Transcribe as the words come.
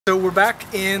So we're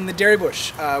back in the Dairy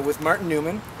Bush with Martin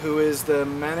Neumann, who is the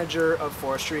manager of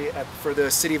forestry for the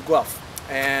City of Guelph.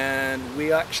 And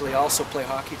we actually also play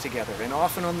hockey together, and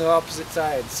often on the opposite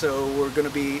side. So we're going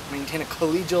to maintain a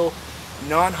collegial,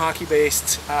 non-hockey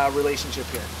based relationship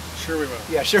here. Sure we will.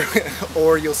 Yeah, sure.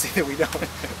 Or you'll see that we don't.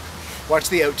 Watch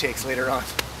the outtakes later on.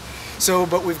 So,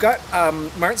 but we've got,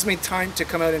 Martin's made time to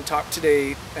come out and talk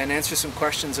today and answer some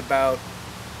questions about,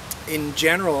 in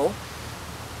general,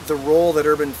 the role that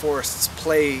urban forests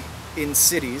play in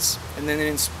cities, and then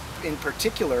in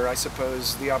particular, I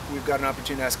suppose, we've got an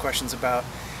opportunity to ask questions about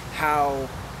how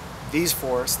these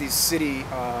forests,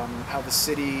 how the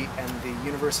city and the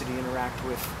university interact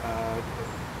with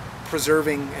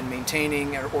preserving and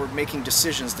maintaining or making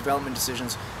decisions, development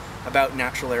decisions, about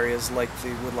natural areas like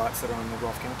the woodlots that are on the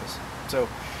Guelph campus. So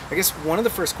I guess one of the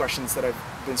first questions that I've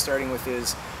been starting with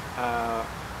is,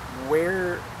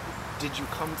 where did you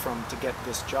come from to get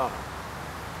this job?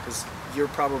 Because you're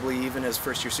probably, even as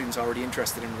first year students, already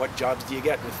interested in what jobs do you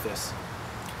get with this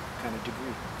kind of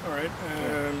degree. All right.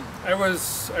 I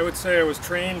would say I was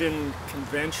trained in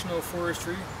conventional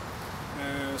forestry.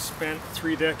 Spent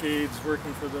 3 decades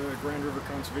working for the Grand River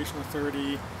Conservation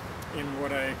Authority in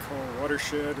what I call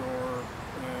watershed or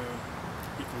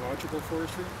ecological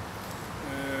forestry.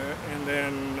 And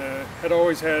then had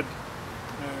always had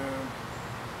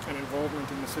an involvement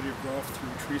in the City of Guelph through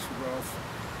Trees for Guelph,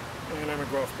 and I'm a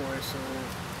Guelph boy, so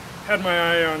had my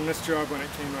eye on this job when it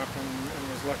came up and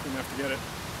was lucky enough to get it.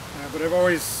 But I've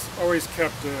always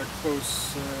kept a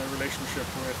close relationship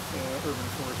with urban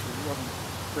forestry. It wasn't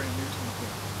brand new to me.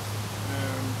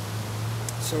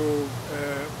 So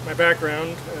my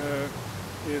background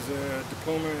is a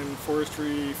diploma in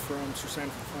forestry from Sir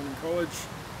Sanford Fleming College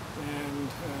and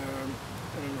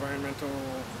an environmental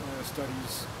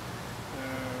studies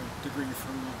degree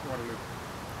from Waterloo.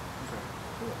 Okay.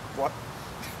 Cool. What?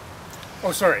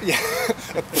 Oh, sorry. Yeah.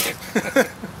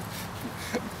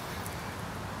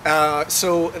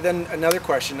 So then another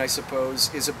question, I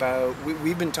suppose, is about,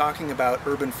 we've been talking about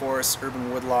urban forests, urban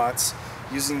woodlots,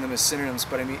 using them as synonyms,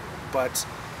 but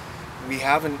we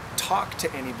haven't talked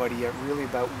to anybody yet really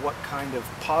about what kind of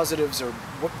positives or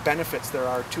what benefits there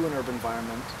are to an urban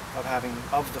environment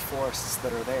of the forests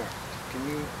that are there. Can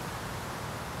you?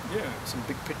 Yeah. Some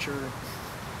big picture.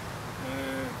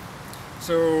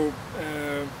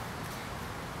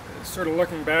 Sort of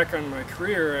looking back on my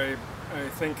career, I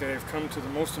think I've come to the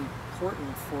most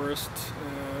important forest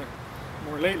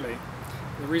more lately.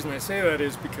 The reason I say that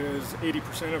is because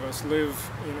 80% of us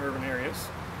live in urban areas.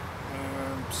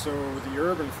 So the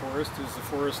urban forest is the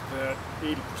forest that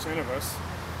 80% of us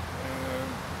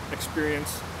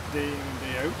experience day in and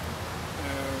day out.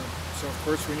 So of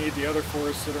course we need the other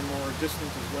forests that are more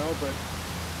distant as well, but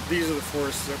these are the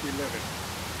forests that we live in.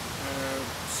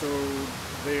 So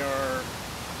they are,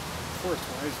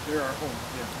 forest-wise, they're our home.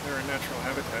 Yeah. They're our natural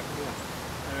habitat. Yeah.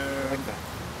 I like that.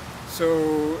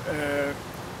 So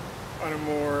on a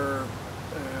more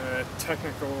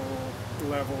technical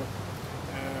level,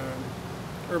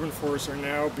 urban forests are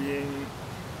now being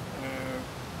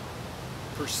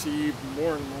perceived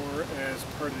more and more as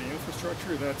part of the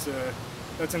infrastructure.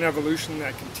 That's an evolution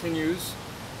that continues.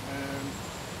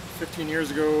 15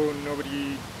 years ago,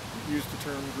 nobody used the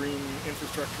term green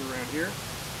infrastructure around here.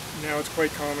 Now it's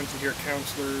quite common to hear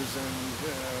councillors and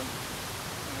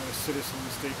citizen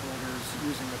stakeholders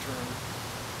using the term.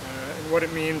 And what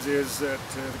it means is that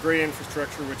the grey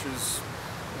infrastructure, which is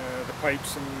the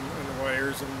pipes and the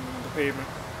wires and the pavement,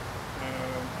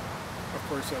 of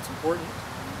course that's important,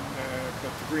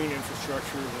 but the green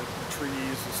infrastructure, the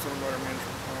trees, the stormwater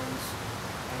management ponds,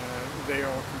 they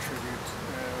all contribute.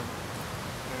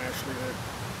 And actually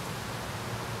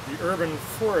the urban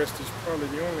forest is probably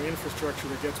the only infrastructure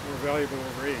that gets more valuable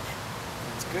over age.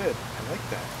 That's good. I like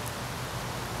that.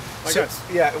 Like us.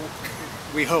 Yeah,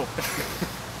 we hope.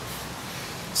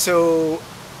 So,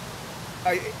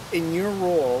 in your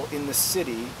role in the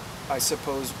city, I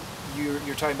suppose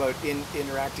you're talking about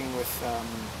interacting with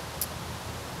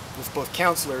both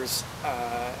councillors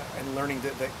and learning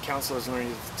that councillors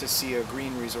learning to see a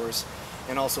green resource,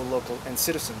 and also local and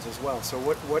citizens as well. So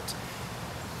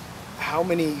how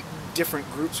many different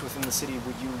groups within the city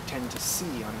would you tend to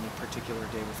see on any particular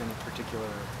day with any particular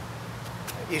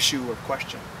issue or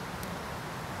question?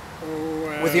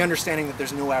 With the understanding that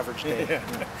there's no average day.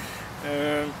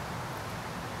 Yeah.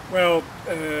 Well,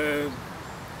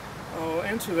 I'll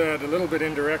answer that a little bit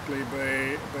indirectly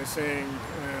by saying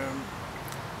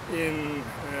in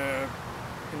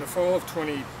the fall of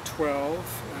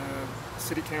 2012,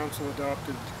 City Council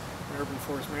adopted an urban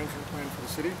forest management plan for the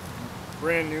city.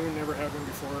 Brand new, never had one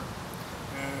before.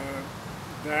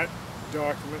 That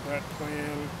document, that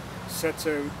plan, sets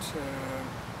out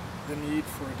the need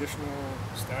for additional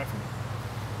staffing.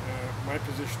 My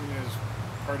position is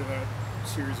part of that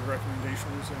series of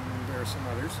recommendations, and there are some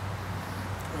others.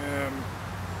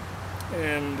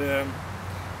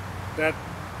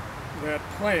 That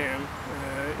plan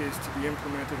is to be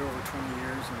implemented over 20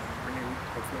 years and renewed,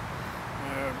 hopefully,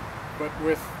 but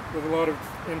with a lot of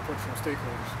input from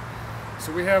stakeholders.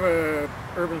 So we have a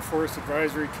Urban Forest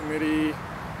Advisory Committee,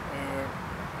 and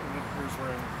here's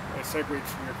where I segued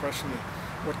from your question,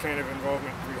 what kind of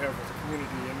involvement do we have with the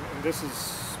community, and this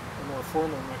is a more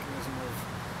formal mechanism of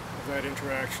that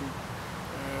interaction.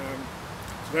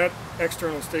 So that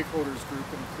external stakeholders group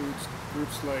includes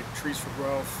groups like Trees for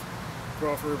Guelph,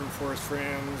 Guelph Urban Forest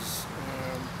Friends,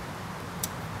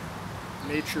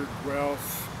 Nature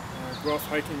Guelph, Guelph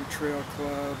Hiking Trail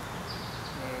Club,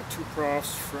 two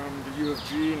profs from the U of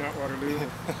G, not Waterloo.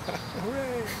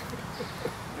 Hooray!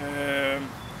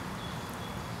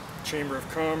 Chamber of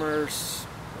Commerce,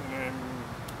 and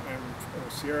I'm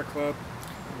Sierra Club.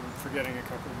 I'm forgetting a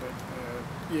couple, but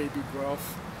EAB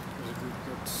Guelph is a group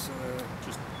that's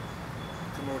just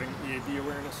promoting EAB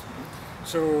awareness.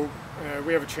 So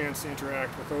we have a chance to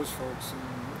interact with those folks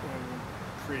and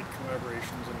create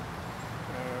collaborations. And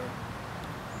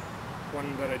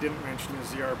one that I didn't mention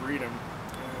is the Arboretum.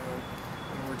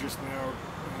 And we're just now,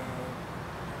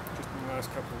 just in the last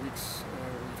couple of weeks,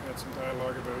 we've had some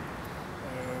dialogue about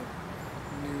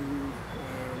new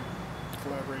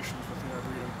collaborations with the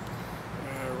Arboretum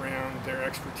around their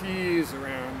expertise,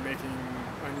 around making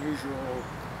unusual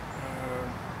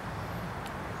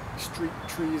street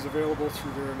trees available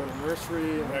through their little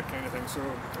nursery and that kind of thing. So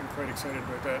I'm quite excited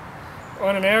about that.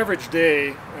 On an average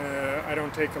day, I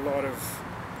don't take a lot of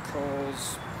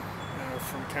calls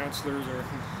from councillors, or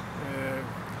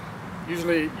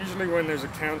usually when there's a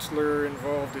councillor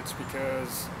involved, it's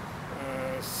because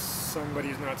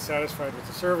somebody's not satisfied with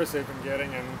the service they've been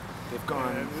getting, and they've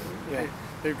gone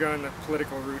they've gone the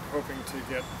political route, hoping to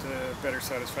get better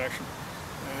satisfaction.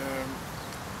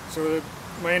 So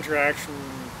my interaction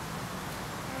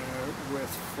with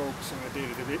folks on a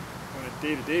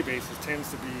day-to-day basis tends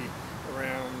to be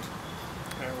around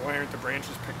why aren't the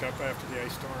branches picked up after the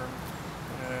ice storm?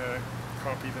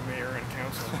 Copy the mayor and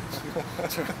council.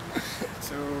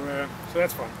 so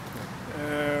that's fun.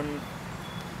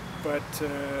 But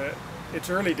it's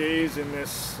early days in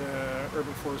this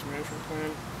urban forest management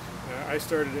plan. I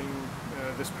started in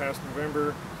this past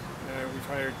November. We've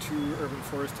hired 2 urban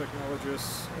forest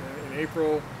technologists in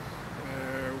April.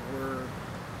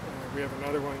 We have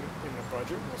another one in the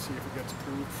budget. We'll see if it gets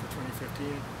approved for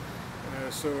 2015.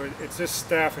 So it's this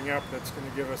staffing up that's going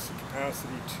to give us the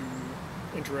capacity to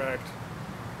interact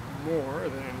more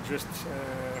than just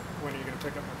when are you going to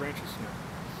pick up my branches.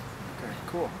 Okay,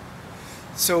 cool.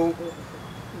 So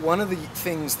one of the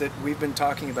things that we've been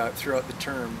talking about throughout the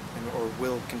term, or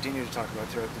will continue to talk about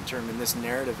throughout the term in this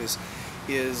narrative,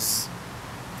 is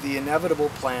the inevitable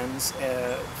plans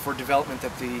for development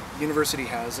that the university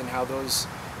has, and how those,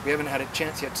 we haven't had a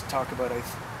chance yet to talk about, I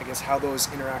guess, how those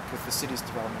interact with the city's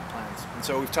development plans. And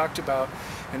so we've talked about,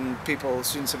 and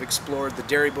students have explored the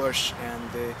Dairy Bush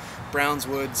and the Browns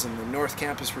Woods and the North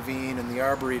Campus Ravine and the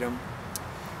Arboretum.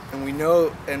 And we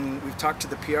know, and we've talked to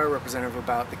the PR representative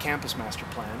about the campus master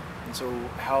plan, and so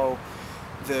how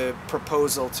the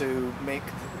proposal to make,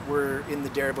 we're in the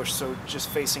Dairy Bush, so just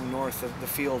facing north of the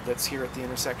field that's here at the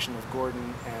intersection of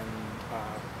Gordon and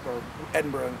or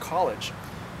Edinburgh and College,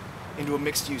 into a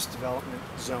mixed-use development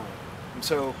zone. And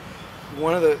so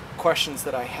one of the questions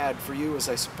that I had for you is,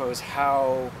 I suppose,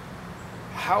 how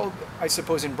I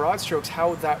suppose in broad strokes,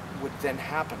 how that would then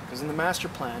happen. Because in the master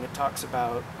plan, it talks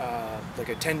about like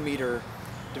a 10-meter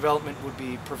development would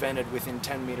be prevented within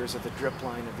 10 meters of the drip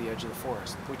line of the edge of the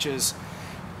forest, which is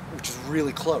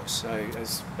really close,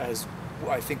 as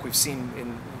I think we've seen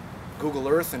in Google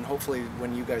Earth, and hopefully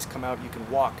when you guys come out, you can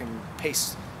walk and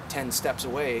pace 10 steps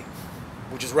away,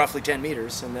 which is roughly 10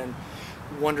 meters, and then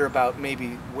wonder about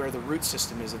maybe where the root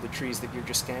system is of the trees that you're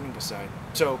just standing beside.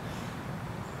 So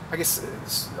I guess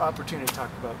it's an opportunity to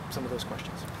talk about some of those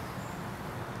questions.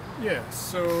 Yeah,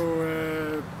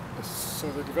 so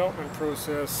the development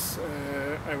process,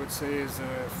 I would say, is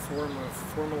a form of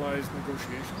formalized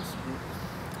negotiations.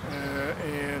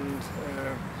 And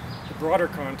the broader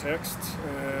context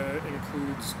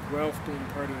includes Guelph being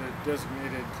part of the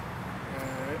designated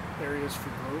areas for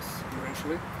growth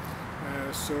eventually.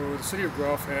 So the City of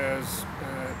Guelph has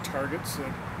targets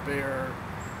that they are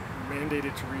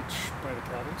mandated to reach by the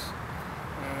province.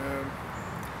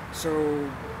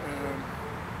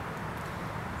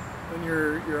 Then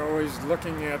you're always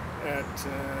looking at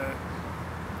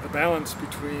the balance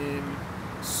between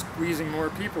squeezing more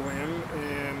people in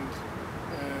and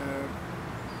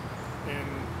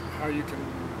how you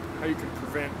can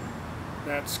prevent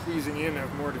that squeezing in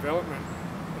of more development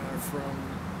from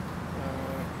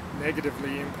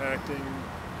negatively impacting,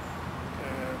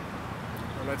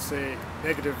 or let's say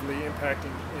negatively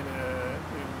impacting in an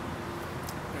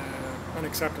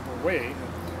unacceptable way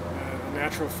the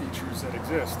natural features that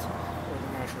exist, or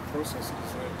the natural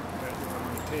processes that you want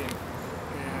to maintain.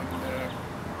 And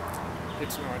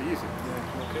it's not easy.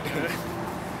 Yeah, okay.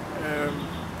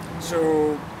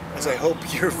 So, as I hope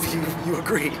you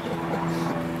agree.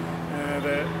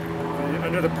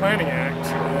 Under the Planning Act,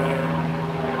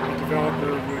 the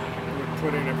developer would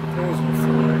put in a proposal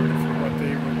for what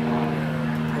they would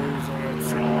propose on a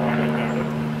certain lot level.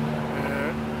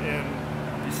 And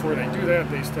before they do that,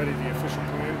 they study the official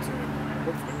plan to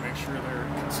hopefully make sure they're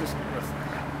consistent with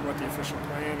what the official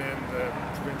plan and the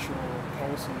provincial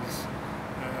policies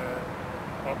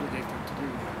obligate them to do.